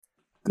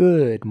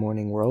Good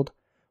morning, world.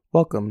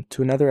 Welcome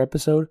to another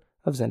episode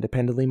of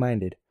Zendependently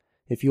Minded.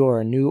 If you are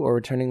a new or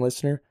returning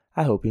listener,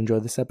 I hope you enjoy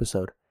this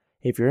episode.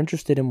 If you're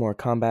interested in more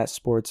combat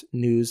sports,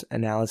 news,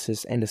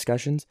 analysis, and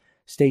discussions,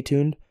 stay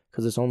tuned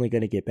because it's only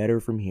going to get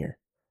better from here.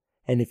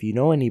 And if you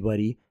know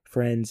anybody,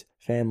 friends,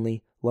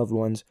 family, loved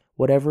ones,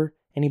 whatever,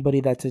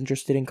 anybody that's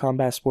interested in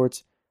combat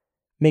sports,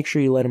 make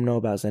sure you let them know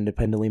about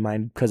Zendependently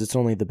Minded because it's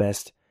only the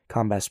best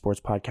combat sports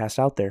podcast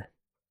out there.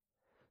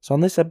 So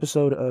on this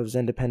episode of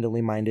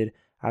Zendependently Minded,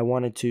 I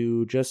wanted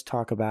to just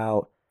talk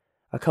about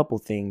a couple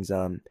things.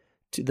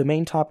 The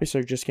main topics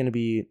are just going to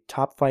be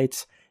top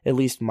fights, at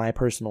least my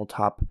personal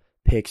top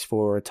picks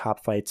for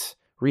top fights,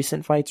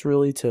 recent fights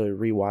really, to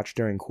rewatch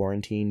during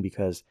quarantine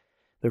because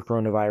the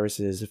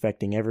coronavirus is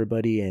affecting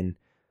everybody. And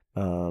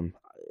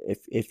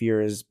if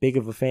you're as big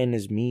of a fan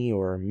as me,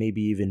 or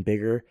maybe even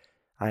bigger,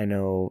 I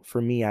know for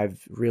me, I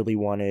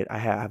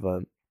have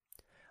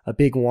a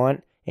big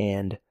want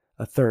and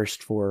a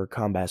thirst for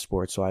combat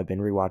sports, so I've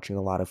been rewatching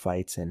a lot of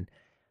fights and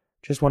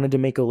just wanted to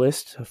make a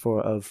list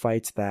of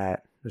fights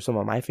that are some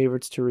of my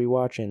favorites to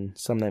rewatch and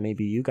some that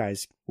maybe you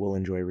guys will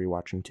enjoy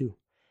rewatching too.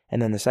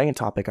 And then the second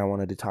topic I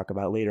wanted to talk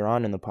about later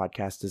on in the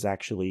podcast is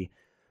actually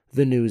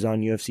the news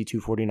on UFC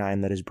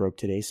 249 that is broke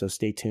today, so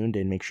stay tuned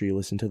and make sure you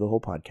listen to the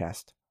whole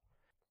podcast.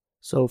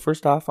 So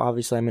first off,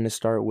 obviously I'm going to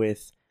start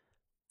with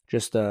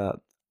just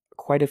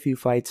quite a few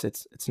fights.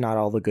 It's not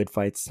all the good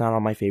fights, it's not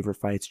all my favorite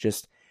fights,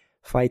 just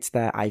fights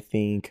that I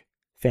think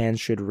fans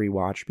should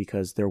rewatch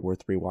because they're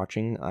worth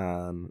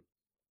rewatching.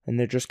 And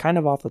they're just kind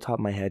of off the top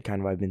of my head, kind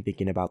of I've been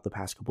thinking about the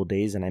past couple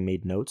days and I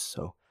made notes.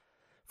 So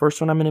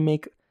first one I'm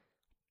going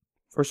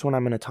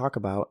to talk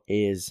about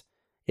is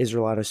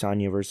Israel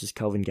Adesanya versus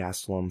Kelvin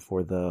Gastelum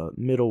for the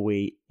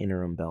middleweight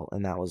interim belt.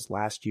 And that was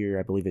last year,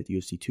 I believe, at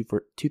UFC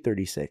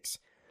 236.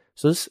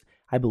 So this,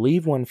 I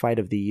believe, won Fight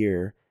of the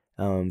Year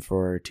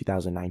for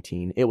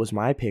 2019. It was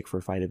my pick for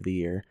Fight of the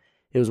Year.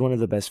 It was one of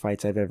the best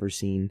fights I've ever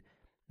seen.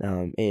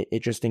 It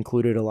just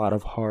included a lot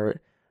of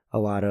heart, a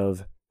lot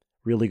of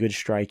really good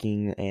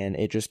striking, and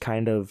it just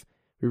kind of,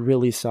 we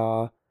really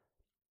saw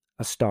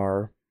a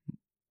star.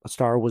 A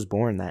star was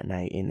born that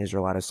night in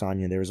Israel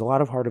Adesanya. There was a lot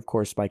of heart, of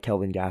course, by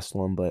Kelvin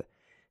Gastelum, but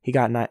he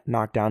got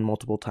knocked down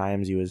multiple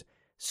times. He was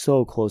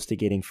so close to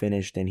getting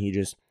finished, and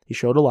he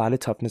showed a lot of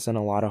toughness and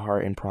a lot of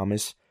heart and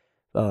promise,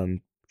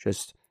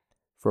 just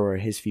for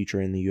his future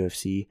in the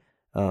UFC.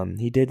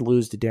 He did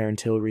lose to Darren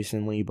Till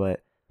recently,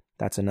 but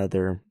that's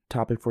another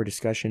topic for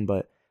discussion.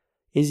 But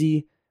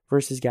Izzy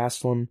versus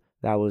Gastelum,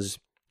 that was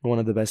one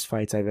of the best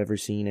fights I've ever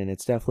seen, and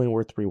it's definitely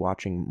worth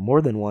rewatching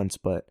more than once.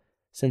 But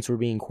since we're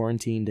being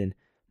quarantined and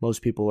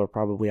most people are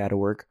probably out of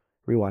work,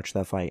 rewatch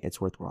that fight.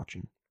 It's worth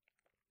watching.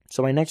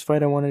 So my next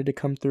fight I wanted to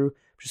come through,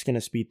 I'm just going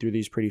to speed through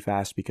these pretty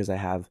fast because I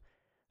have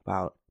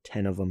about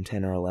 10 of them,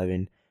 10 or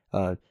 11.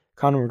 Conor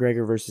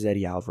McGregor versus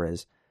Eddie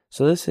Alvarez.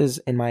 So this is,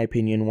 in my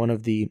opinion, one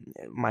of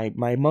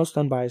my most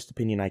unbiased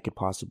opinion I could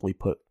possibly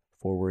put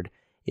forward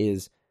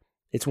is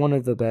it's one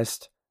of the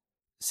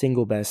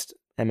single best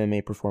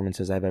MMA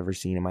performances I've ever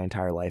seen in my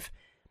entire life.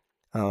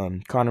 Conor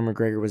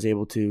McGregor was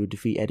able to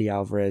defeat Eddie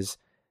Alvarez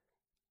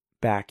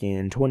back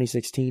in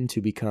 2016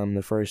 to become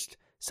the first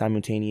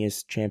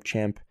simultaneous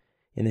champ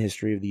in the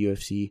history of the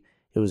UFC.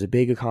 It was a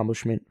big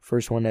accomplishment,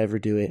 first one to ever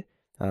do it.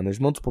 There's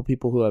a couple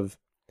people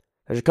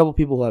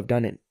who have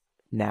done it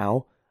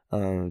now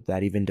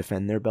that even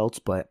defend their belts,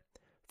 but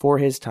for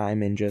his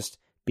time and just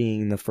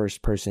being the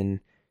first person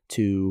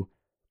to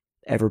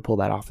ever pull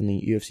that off in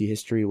the UFC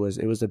history, it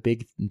was a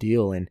big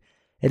deal. And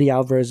Eddie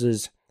Alvarez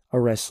is a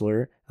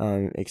wrestler,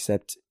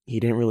 except he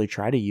didn't really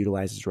try to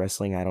utilize his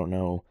wrestling. I don't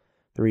know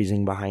the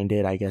reasoning behind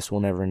it. I guess we'll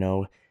never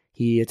know.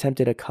 He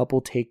attempted a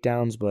couple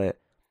takedowns,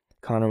 but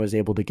Conor was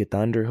able to get the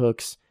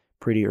underhooks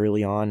pretty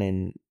early on,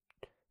 and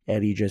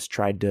Eddie just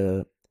tried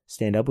to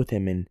stand up with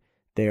him, and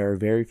there are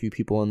very few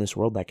people in this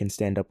world that can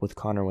stand up with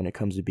Conor when it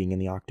comes to being in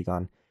the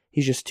octagon.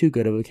 He's just too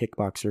good of a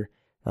kickboxer.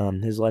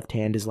 His left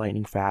hand is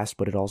lightning fast,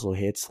 but it also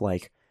hits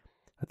like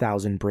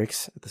 1,000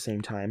 bricks at the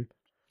same time.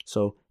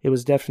 So it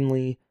was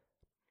definitely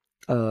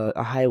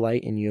a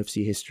highlight in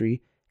UFC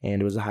history,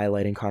 and it was a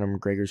highlight in Conor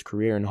McGregor's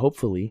career, and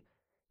hopefully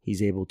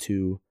he's able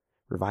to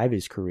revive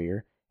his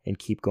career and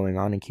keep going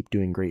on and keep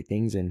doing great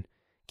things and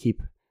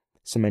keep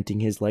cementing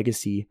his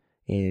legacy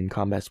in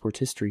combat sports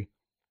history.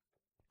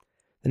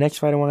 The next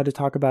fight I wanted to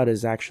talk about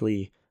is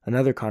actually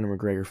another Conor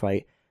McGregor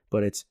fight,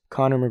 but it's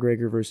Conor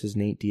McGregor versus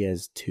Nate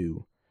Diaz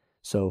 2.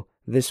 So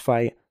this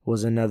fight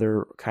was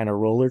another kind of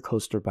roller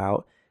coaster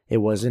bout. It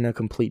wasn't a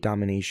complete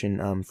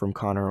domination from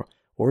Conor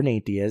or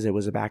Nate Diaz. It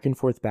was a back and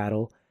forth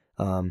battle,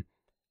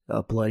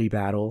 a bloody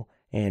battle,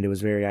 and it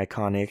was very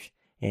iconic.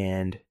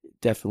 And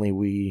definitely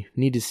we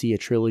need to see a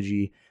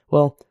trilogy.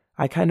 Well,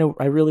 I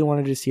really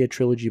wanted to see a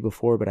trilogy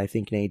before, but I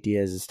think Nate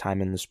Diaz's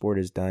time in the sport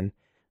is done.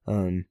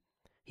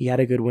 He had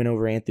a good win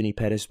over Anthony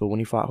Pettis, but when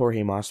he fought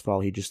Jorge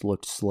Masvidal, he just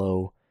looked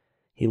slow.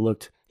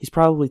 He's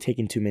probably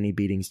taken too many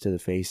beatings to the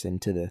face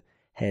and to the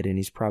head, and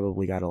he's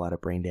probably got a lot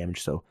of brain damage.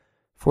 So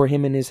for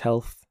him and his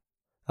health,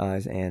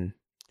 and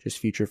just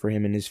future for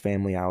him and his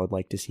family, I would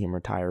like to see him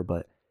retire.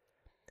 But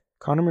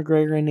Conor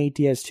McGregor and Nate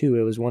Diaz too.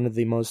 It was one of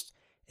the most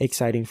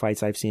exciting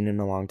fights I've seen in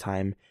a long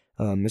time,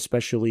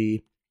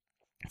 especially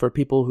for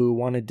people who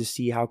wanted to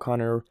see how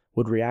Conor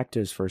would react to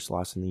his first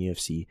loss in the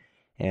UFC.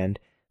 And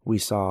we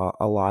saw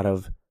a lot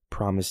of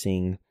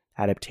promising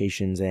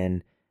adaptations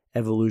and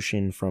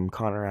evolution from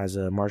Conor as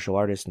a martial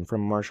artist. And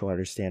from a martial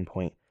artist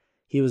standpoint,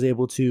 he was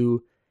able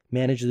to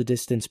manage the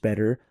distance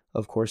better.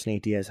 Of course,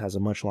 Nate Diaz has a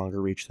much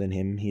longer reach than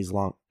him.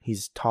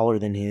 He's taller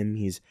than him.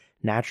 He's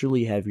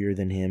naturally heavier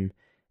than him.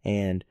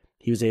 And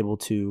he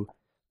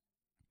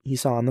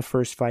saw in the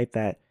first fight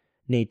that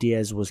Nate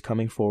Diaz was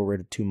coming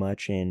forward too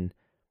much, and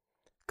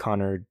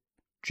Conor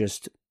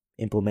just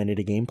implemented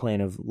a game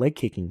plan of leg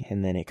kicking,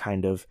 and then it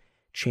kind of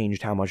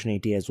changed how much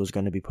Nate Diaz was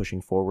going to be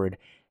pushing forward.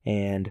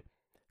 And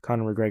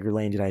Conor McGregor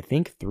landed, I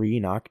think, 3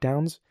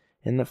 knockdowns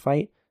in the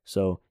fight.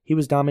 So he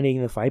was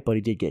dominating the fight, but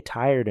he did get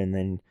tired, and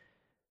then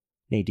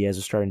Nate Diaz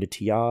was starting to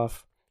tee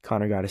off.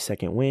 Conor got a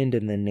second wind,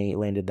 and then Nate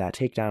landed that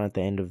takedown at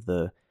the end of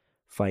the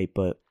fight.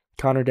 But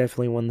Conor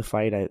definitely won the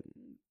fight.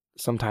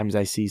 Sometimes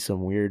I see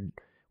some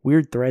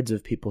weird threads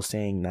of people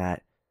saying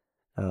that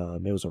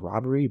it was a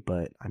robbery,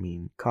 but I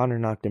mean, Conor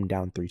knocked him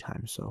down 3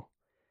 times,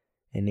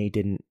 and Nate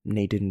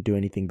didn't do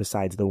anything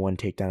besides the one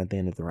takedown at the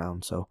end of the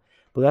round. So,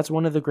 but that's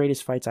one of the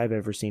greatest fights I've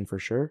ever seen for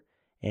sure,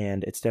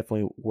 and it's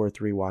definitely worth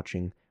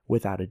rewatching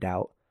without a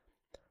doubt.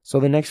 So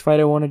the next fight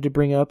I wanted to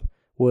bring up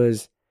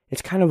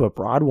it's kind of a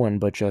broad one,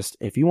 but just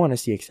if you want to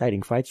see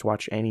exciting fights,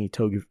 watch any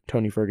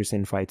Tony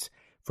Ferguson fights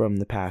from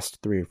the past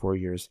 3 or 4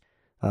 years.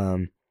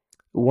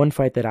 One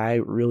fight that I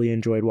really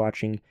enjoyed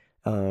watching,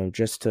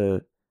 just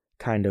to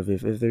kind of,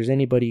 if there's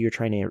anybody you're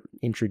trying to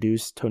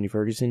introduce Tony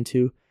Ferguson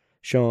to,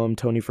 show him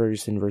Tony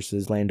Ferguson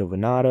versus Lando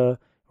Venata,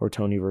 or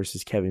Tony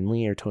versus Kevin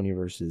Lee, or Tony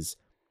versus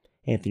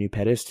Anthony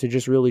Pettis, to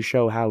just really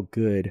show how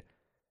good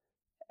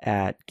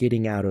at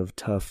getting out of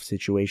tough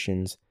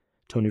situations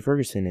Tony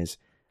Ferguson is.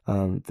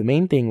 The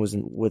main thing was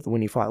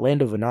when he fought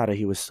Lando Venata,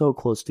 he was so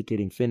close to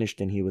getting finished,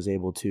 and he was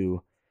able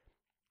to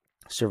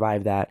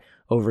survive that,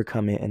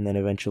 overcome it, and then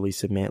eventually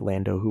submit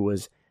Lando, who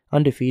was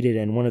undefeated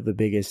and one of the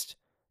biggest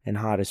and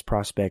hottest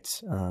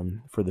prospects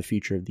for the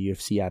future of the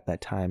UFC at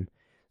that time.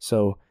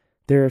 So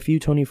there are a few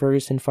Tony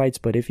Ferguson fights,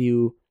 but if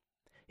you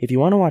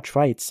want to watch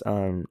fights,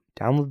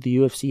 download the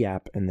UFC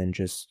app, and then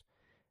just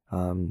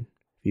if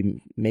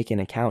you make an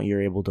account,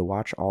 you're able to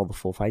watch all the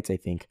full fights, I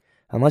think,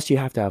 unless you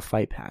have to have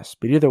Fight Pass.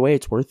 But either way,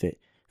 it's worth it.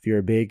 If you're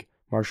a big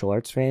martial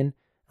arts fan,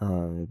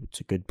 it's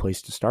a good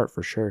place to start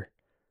for sure.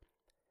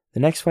 The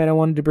next fight I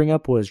wanted to bring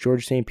up was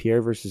George St.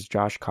 Pierre versus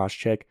Josh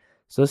Koscheck.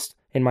 So this,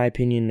 in my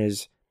opinion,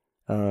 is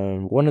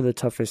one of the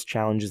toughest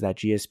challenges that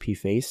GSP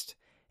faced.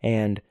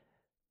 And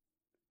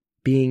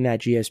being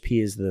that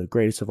GSP is the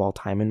greatest of all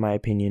time, in my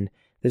opinion,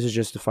 this is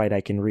just a fight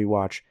I can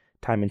rewatch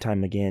time and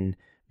time again,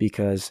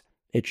 because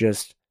it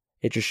just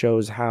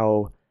shows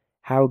how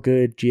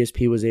good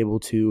GSP was able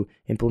to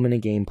implement a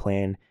game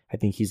plan. I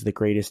think he's the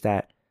greatest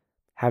at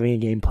having a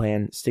game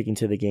plan, sticking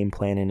to the game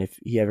plan, and if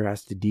he ever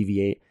has to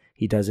deviate,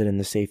 he does it in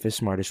the safest,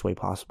 smartest way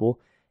possible.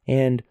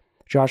 And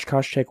Josh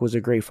Koscheck was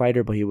a great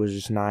fighter, but he was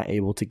just not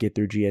able to get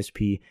through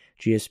GSP.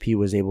 GSP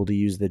was able to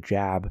use the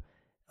jab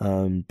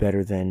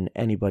better than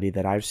anybody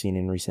that I've seen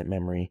in recent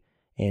memory,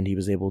 and he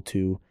was able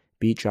to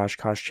beat Josh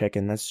Koscheck,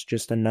 and that's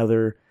just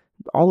another...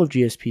 All of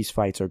GSP's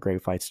fights are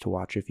great fights to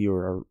watch. If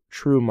you're a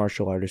true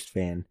martial artist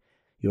fan,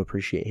 you'll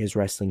appreciate his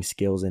wrestling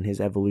skills and his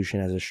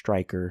evolution as a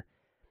striker,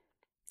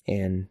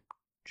 and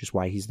just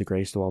why he's the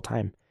greatest of all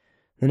time.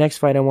 The next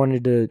fight I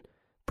wanted to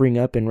bring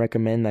up and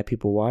recommend that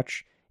people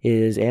watch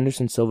is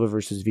Anderson Silva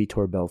versus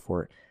Vitor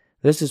Belfort.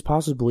 This is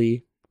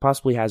possibly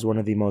has one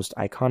of the most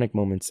iconic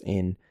moments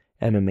in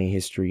MMA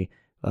history.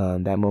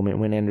 That moment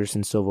when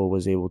Anderson Silva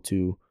was able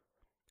to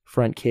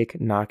front kick,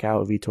 knock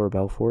out Vitor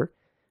Belfort.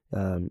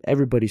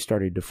 Everybody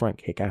started to front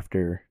kick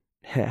after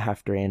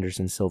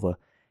Anderson Silva,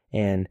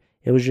 and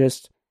it was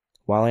just,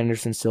 while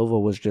Anderson Silva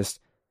was just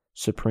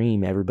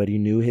supreme, everybody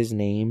knew his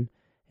name,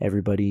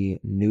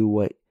 everybody knew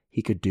what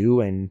he could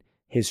do, and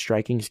his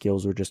striking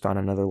skills were just on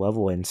another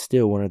level, and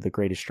still one of the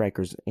greatest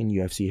strikers in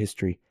UFC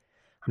history.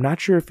 I'm not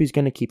sure if he's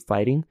going to keep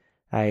fighting.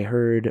 I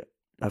heard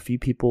a few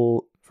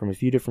people from a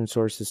few different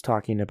sources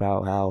talking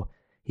about how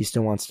he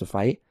still wants to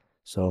fight,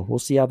 so we'll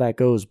see how that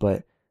goes,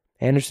 but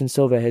Anderson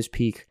Silva has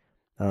peaked.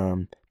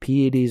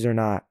 PEDs or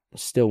not,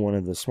 still one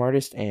of the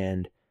smartest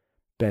and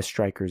best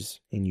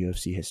strikers in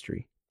UFC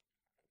history.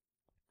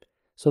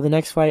 So the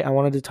next fight I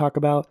wanted to talk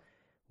about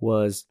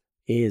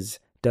is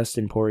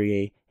Dustin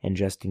Poirier and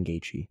Justin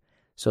Gaethje.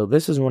 So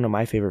this is one of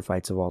my favorite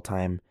fights of all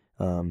time,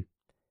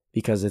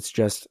 because it's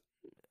just,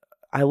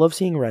 I love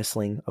seeing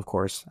wrestling, of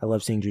course. I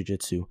love seeing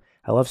jiu-jitsu.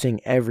 I love seeing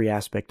every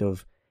aspect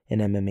of an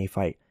MMA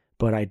fight,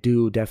 but I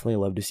do definitely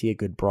love to see a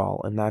good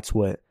brawl, and that's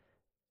what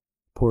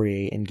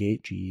Poirier and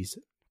Gaethje's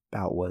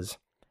bout was.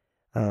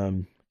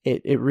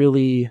 It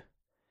really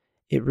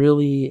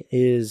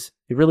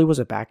was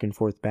a back and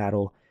forth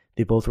battle.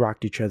 They both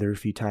rocked each other a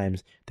few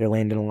times. They're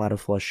landing a lot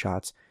of flush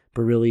shots,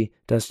 but really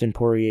Dustin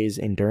Poirier's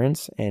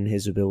endurance and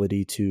his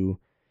ability to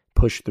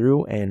push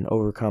through and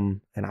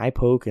overcome an eye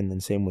poke, and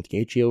then same with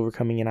Gaethje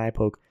overcoming an eye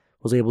poke,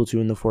 was able to,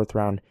 in the 4th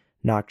round,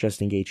 knock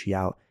Justin Gaethje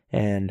out.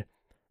 And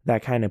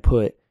that kind of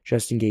put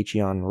Justin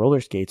Gaethje on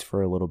roller skates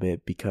for a little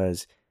bit,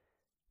 because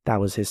that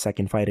was his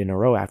 2nd fight in a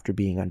row after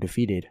being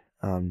undefeated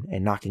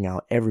and knocking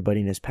out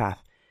everybody in his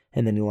path.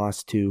 And then he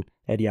lost to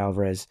Eddie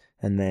Alvarez,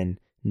 and then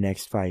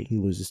next fight he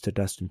loses to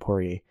Dustin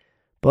Poirier.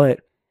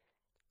 But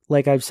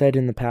like I've said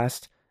in the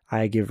past,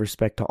 I give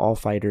respect to all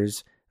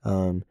fighters.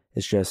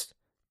 It's just,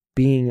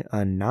 being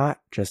a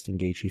not Justin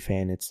Gaethje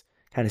fan, it's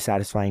kind of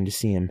satisfying to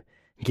see him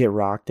get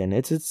rocked, and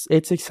it's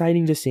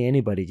exciting to see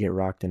anybody get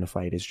rocked in a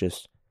fight.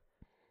 It's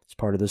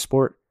part of the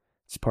sport.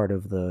 It's part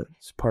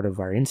of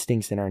our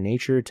instincts and our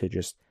nature to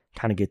just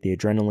kind of get the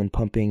adrenaline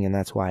pumping, and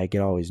that's why I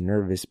get always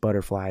nervous,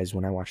 butterflies,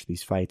 when I watch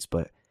these fights.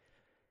 But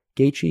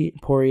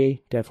Gaethje, Poirier,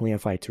 definitely a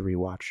fight to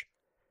rewatch.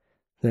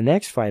 The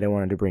next fight I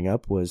wanted to bring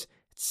up was,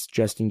 it's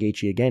Justin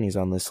Gaethje again. He's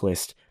on this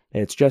list.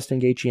 It's Justin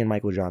Gaethje and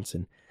Michael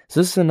Johnson. So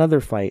this is another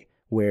fight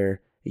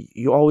where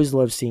you always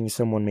love seeing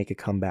someone make a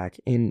comeback.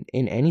 In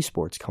any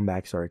sports,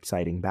 comebacks are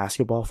exciting.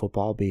 Basketball,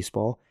 football,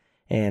 baseball,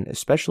 and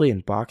especially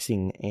in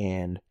boxing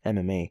and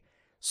MMA.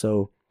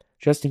 So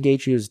Justin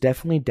Gaethje was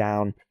definitely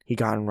down. He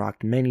gotten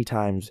rocked many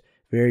times,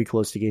 very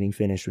close to getting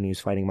finished when he was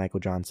fighting Michael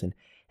Johnson.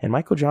 And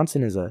Michael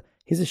Johnson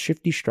he's a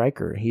shifty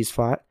striker. He's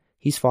fought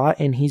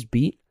and he's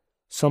beat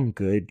some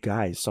good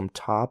guys, some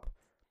top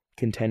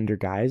contender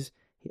guys.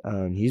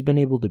 He's been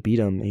able to beat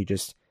him.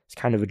 He's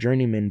kind of a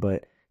journeyman,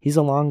 but he's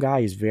a long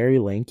guy. He's very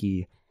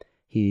lanky.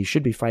 He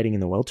should be fighting in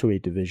the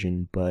welterweight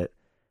division, but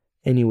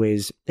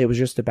anyways, it was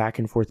just a back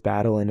and forth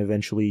battle, and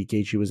eventually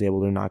Gaethje was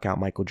able to knock out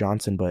Michael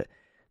Johnson. But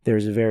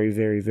there's a very,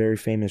 very, very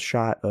famous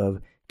shot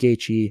of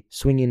Gaethje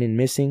swinging and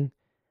missing,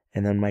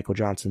 and then Michael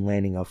Johnson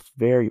landing a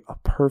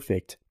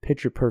perfect,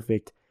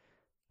 picture-perfect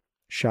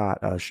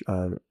shot,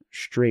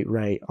 straight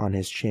right on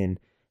his chin,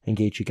 and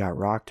Gaethje got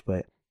rocked.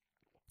 But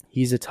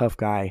he's a tough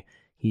guy.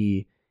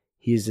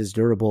 He's as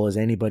durable as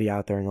anybody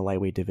out there in the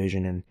lightweight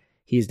division, and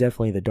he's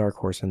definitely the dark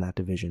horse in that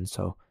division.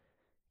 So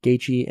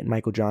Gaethje and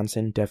Michael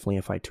Johnson, definitely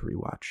a fight to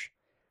rewatch.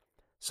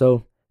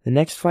 So the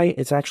next fight,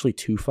 it's actually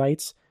 2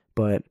 fights,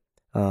 but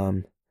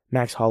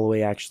Max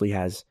Holloway actually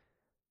has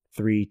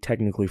 3,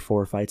 technically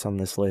 4 fights on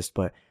this list.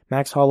 But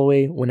Max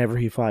Holloway, whenever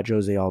he fought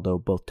Jose Aldo,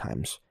 both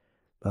times.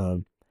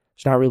 There's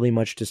not really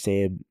much to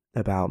say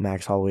about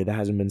Max Holloway that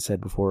hasn't been said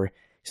before.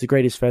 He's the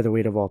greatest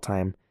featherweight of all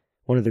time,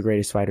 one of the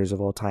greatest fighters of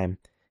all time.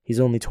 He's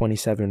only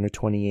 27 or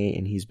 28,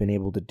 and he's been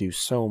able to do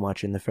so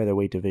much in the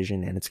featherweight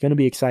division, and it's going to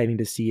be exciting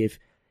to see if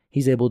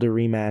he's able to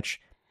rematch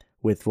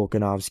with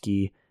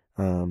Volkanovski.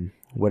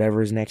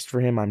 Whatever is next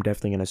for him, I'm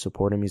definitely going to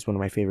support him. He's one of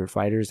my favorite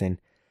fighters, and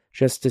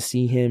just to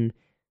see him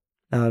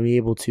be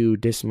able to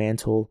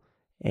dismantle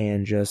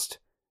and just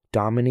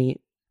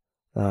dominate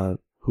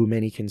who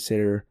many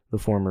consider the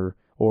former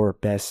or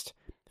best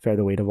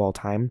featherweight of all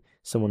time,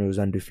 someone who was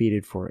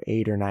undefeated for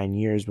 8 or 9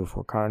 years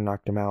before Conor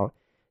knocked him out.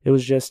 It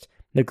was just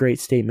a great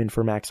statement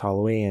for Max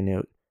Holloway,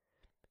 and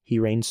he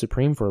reigned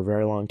supreme for a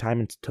very long time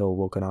until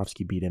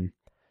Volkanovski beat him.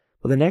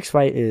 But the next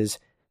fight is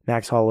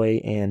Max Holloway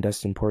and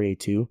Dustin Poirier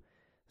 2.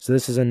 So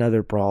this is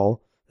another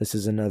brawl. This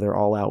is another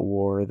all-out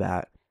war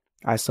that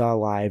I saw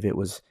live. It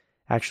was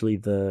actually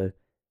the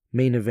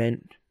main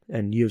event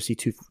in UFC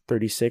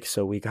 236.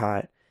 So we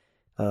got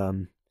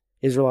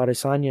Israel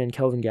Adesanya and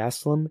Kelvin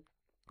Gastelum.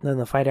 Then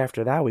the fight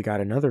after that, we got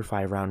another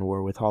 5-round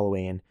war with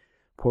Holloway and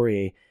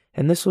Poirier.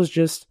 And this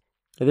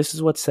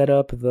is what set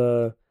up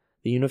the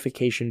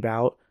unification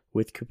bout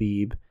with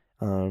Khabib.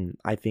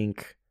 I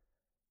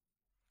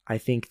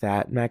think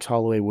that Max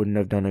Holloway wouldn't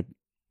have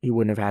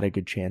had a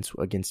good chance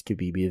against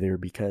Khabib either,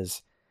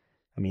 because,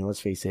 I mean, let's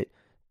face it,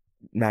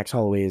 Max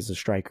Holloway is a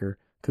striker.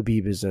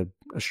 Khabib is a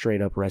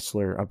straight up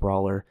wrestler, a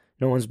brawler.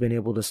 No one's been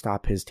able to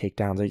stop his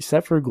takedowns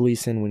except for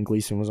Gleason when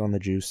Gleason was on the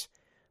juice.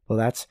 Well,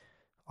 that's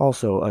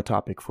also a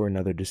topic for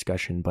another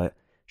discussion, but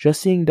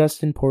just seeing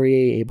Dustin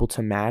Poirier able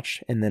to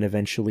match and then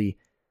eventually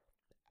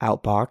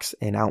outbox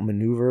and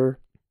outmaneuver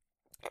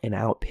and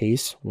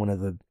outpace one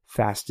of the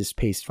fastest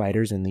paced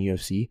fighters in the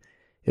UFC,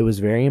 it was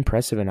very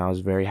impressive, and I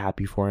was very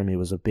happy for him. It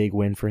was a big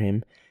win for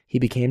him. He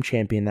became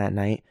champion that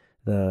night.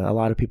 A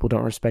lot of people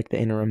don't respect the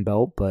interim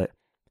belt, but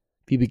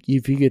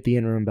if you get the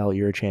interim belt,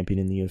 you're a champion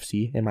in the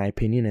UFC, in my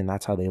opinion, and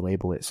that's how they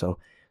label it. So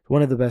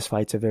one of the best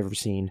fights I've ever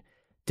seen.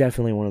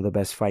 Definitely one of the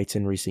best fights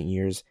in recent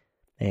years,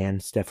 and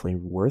it's definitely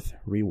worth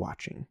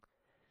rewatching.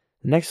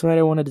 The next fight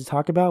I wanted to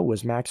talk about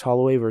was Max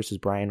Holloway versus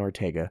Brian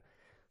Ortega.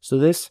 So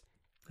this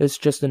is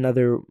just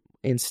another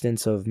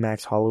instance of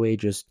Max Holloway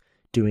just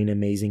doing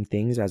amazing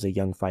things as a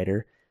young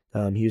fighter.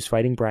 He was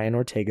fighting Brian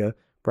Ortega.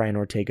 Brian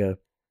Ortega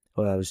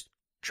was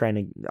trying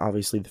to,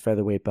 obviously the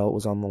featherweight belt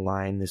was on the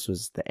line. This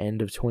was the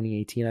end of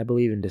 2018, I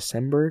believe, in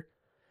December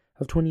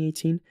of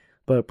 2018.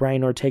 But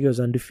Brian Ortega was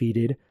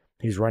undefeated.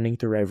 He's running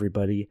through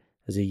everybody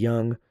as a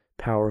young,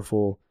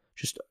 powerful,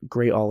 just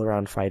great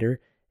all-around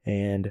fighter.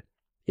 And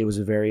it was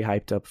a very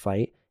hyped up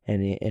fight.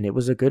 And it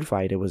was a good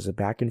fight. It was a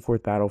back and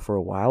forth battle for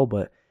a while,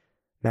 but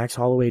Max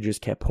Holloway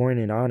just kept pouring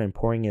it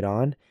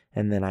on.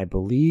 And then I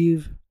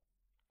believe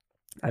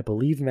they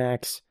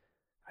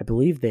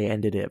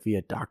ended it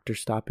via doctor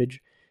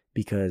stoppage.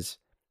 because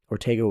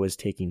Ortega was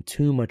taking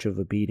too much of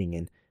a beating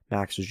and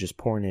Max was just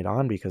pouring it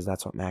on because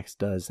that's what Max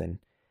does. And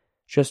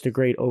just a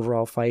great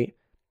overall fight.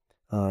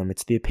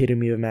 It's the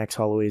epitome of Max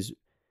Holloway's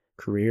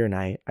career, and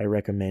I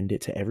recommend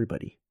it to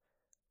everybody.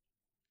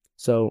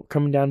 So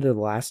coming down to the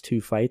last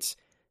two fights,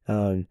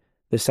 the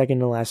second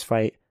to last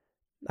fight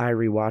I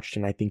rewatched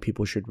and I think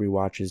people should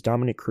rewatch is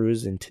Dominick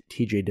Cruz and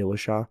TJ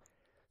Dillashaw.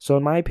 So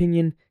in my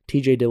opinion,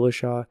 TJ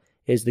Dillashaw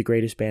is the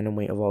greatest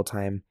bantamweight of all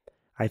time.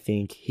 I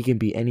think he can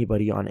beat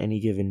anybody on any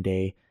given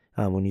day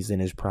when he's in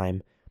his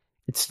prime.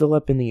 It's still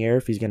up in the air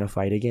if he's going to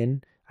fight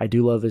again. I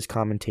do love his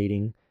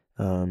commentating.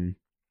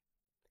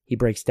 He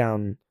breaks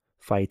down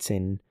fights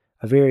in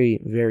a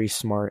very, very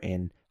smart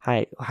and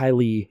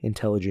highly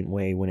intelligent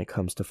way when it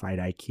comes to fight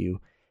IQ.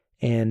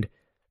 And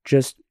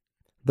just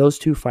those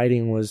two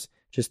fighting was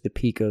just the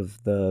peak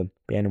of the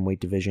bantamweight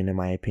division, in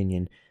my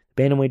opinion.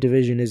 The bantamweight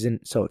division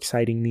isn't so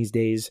exciting these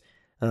days,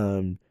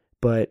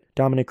 but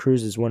Dominick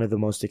Cruz is one of the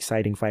most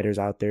exciting fighters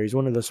out there. He's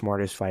one of the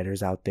smartest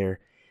fighters out there.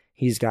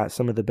 He's got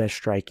some of the best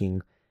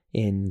striking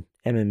in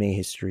MMA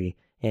history,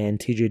 and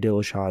TJ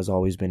Dillashaw has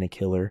always been a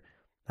killer.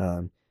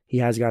 He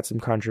has got some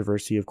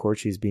controversy, of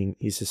course.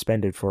 He's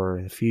suspended for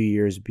a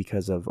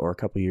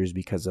couple years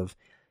because of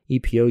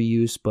EPO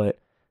use, but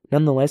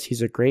nonetheless,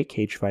 he's a great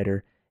cage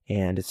fighter,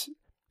 and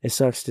it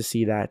sucks to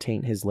see that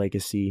taint his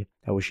legacy.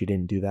 I wish he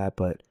didn't do that,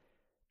 but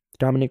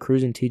Dominick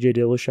Cruz and TJ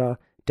Dillashaw,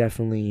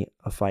 definitely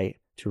a fight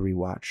to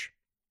rewatch.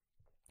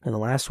 And the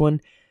last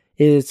one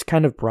is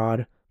kind of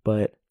broad,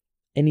 but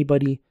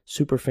anybody,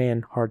 super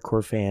fan,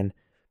 hardcore fan,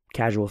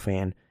 casual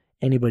fan,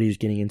 anybody who's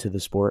getting into the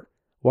sport,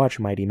 watch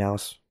Mighty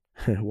Mouse.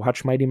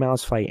 Watch Mighty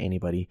Mouse fight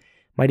anybody.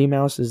 Mighty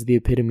Mouse is the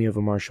epitome of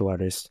a martial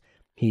artist.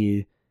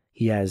 He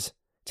has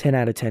 10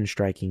 out of 10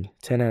 striking,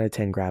 10 out of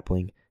 10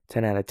 grappling,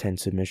 10 out of 10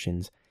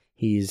 submissions.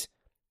 He's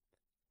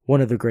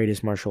one of the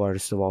greatest martial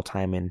artists of all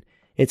time, and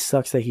it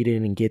sucks that he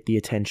didn't get the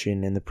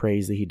attention and the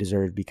praise that he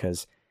deserved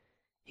because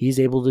he's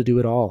able to do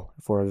it all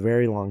for a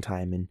very long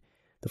time. And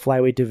the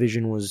flyweight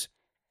division was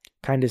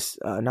kind of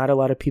not a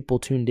lot of people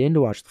tuned in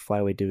to watch the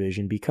flyweight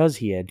division because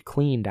he had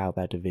cleaned out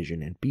that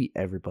division and beat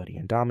everybody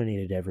and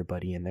dominated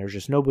everybody, and there's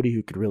just nobody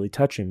who could really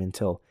touch him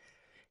until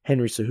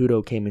Henry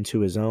Cejudo came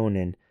into his own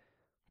and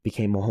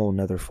became a whole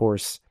nother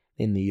force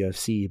in the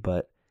UFC.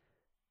 But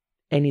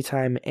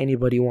anytime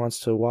anybody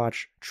wants to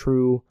watch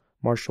true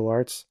martial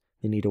arts,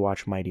 they need to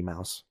watch Mighty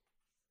Mouse.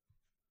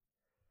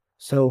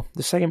 So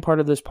the second part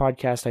of this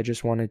podcast, I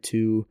just wanted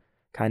to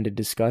kind of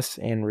discuss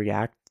and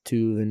react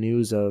to the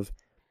news of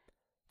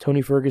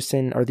Tony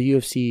Ferguson, or the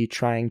UFC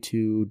trying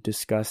to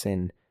discuss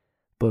and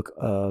book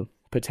a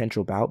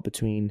potential bout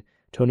between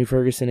Tony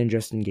Ferguson and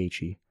Justin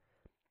Gaethje.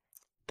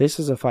 This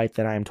is a fight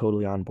that I am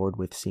totally on board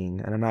with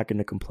seeing, and I'm not going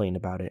to complain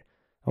about it.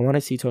 I want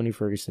to see Tony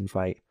Ferguson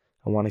fight.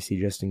 I want to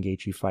see Justin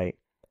Gaethje fight.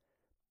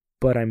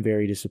 But I'm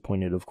very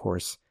disappointed, of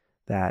course,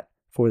 that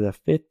for the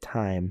fifth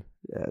time,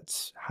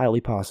 it's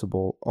highly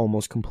possible,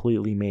 almost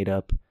completely made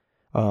up,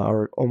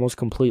 or almost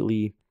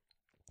completely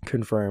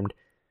confirmed,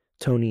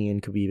 Tony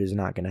and Khabib is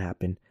not going to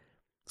happen.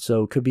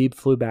 So Khabib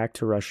flew back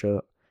to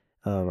Russia,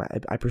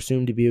 I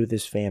presume to be with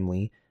his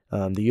family.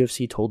 The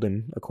UFC told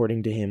him,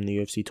 according to him, the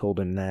UFC told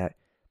him that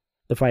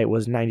the fight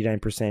was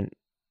 99%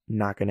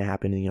 not going to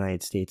happen in the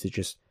United States. It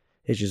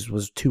just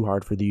was too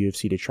hard for the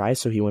UFC to try,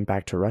 so he went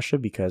back to Russia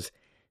because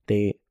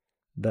the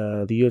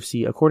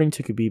UFC, according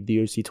to Khabib, the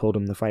UFC told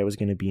him the fight was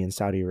going to be in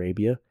Saudi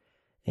Arabia,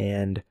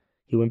 and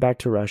he went back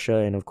to Russia,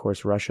 and of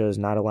course Russia is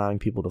not allowing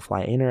people to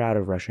fly in or out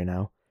of Russia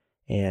now,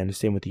 and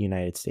same with the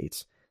United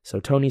States. So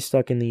Tony's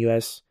stuck in the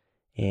US,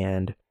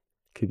 and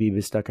Khabib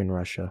is stuck in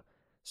Russia.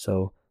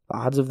 So the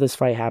odds of this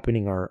fight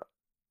happening are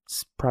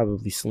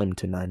probably slim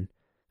to none.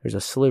 There's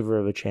a sliver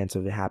of a chance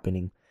of it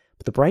happening.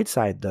 But the bright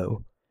side,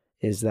 though,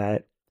 is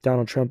that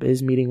Donald Trump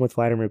is meeting with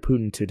Vladimir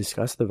Putin to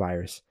discuss the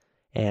virus.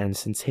 And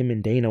since him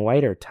and Dana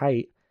White are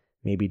tight,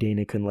 maybe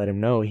Dana can let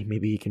him know.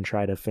 Maybe he can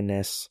try to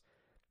finesse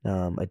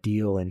a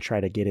deal and try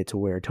to get it to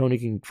where Tony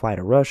can fly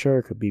to Russia,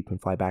 or Khabib can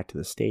fly back to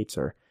the States,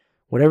 or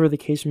whatever the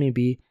case may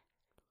be.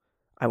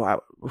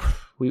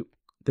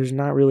 There's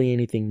not really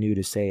anything new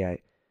to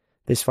say.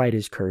 This fight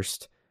is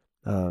cursed.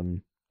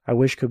 I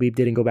wish Khabib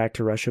didn't go back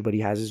to Russia, but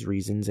he has his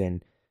reasons,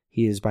 and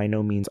he is by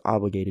no means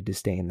obligated to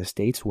stay in the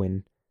States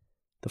when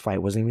the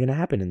fight wasn't even going to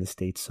happen in the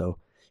States. So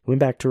he went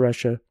back to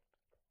Russia.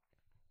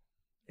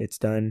 It's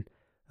done.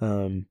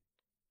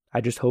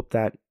 I just hope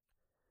that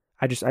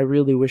I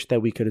really wish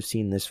that we could have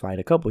seen this fight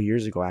a couple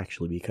years ago,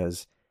 actually,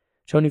 because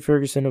Tony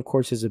Ferguson, of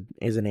course, is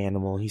an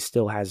animal. He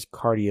still has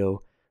cardio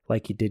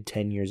like he did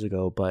 10 years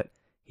ago, but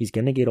he's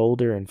going to get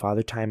older, and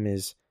Father Time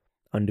is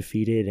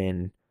undefeated,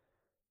 and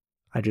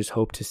I just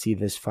hope to see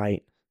this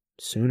fight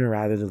sooner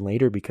rather than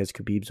later, because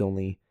Tony's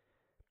only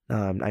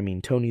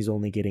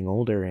getting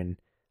older, and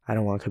I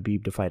don't want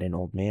Khabib to fight an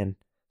old man.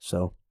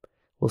 So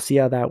we'll see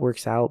how that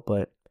works out,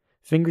 but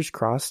fingers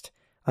crossed.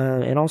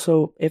 And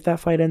also, if that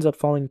fight ends up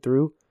falling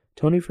through,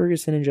 Tony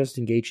Ferguson and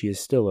Justin Gaethje is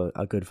still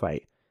a good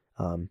fight.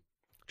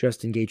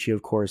 Justin Gaethje,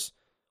 of course,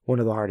 one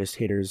of the hardest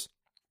hitters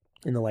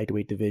in the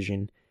lightweight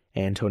division,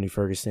 and Tony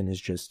Ferguson is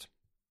just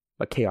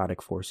a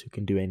chaotic force who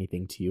can do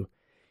anything to you.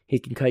 He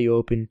can cut you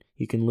open.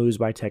 You can lose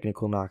by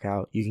technical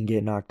knockout. You can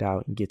get knocked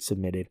out and get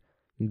submitted.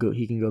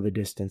 He can go the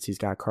distance. He's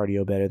got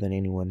cardio better than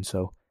anyone.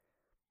 So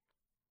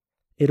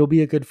it'll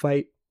be a good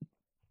fight.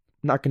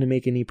 Not going to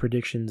make any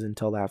predictions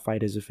until that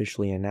fight is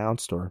officially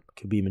announced or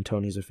Khabib and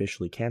Tony is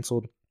officially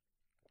canceled.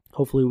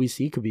 Hopefully we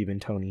see Khabib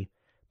and Tony.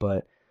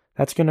 But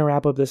that's going to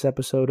wrap up this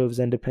episode of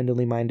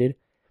Zendependently Minded.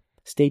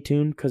 Stay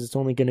tuned because it's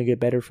only going to get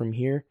better from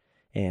here.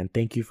 And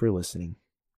thank you for listening.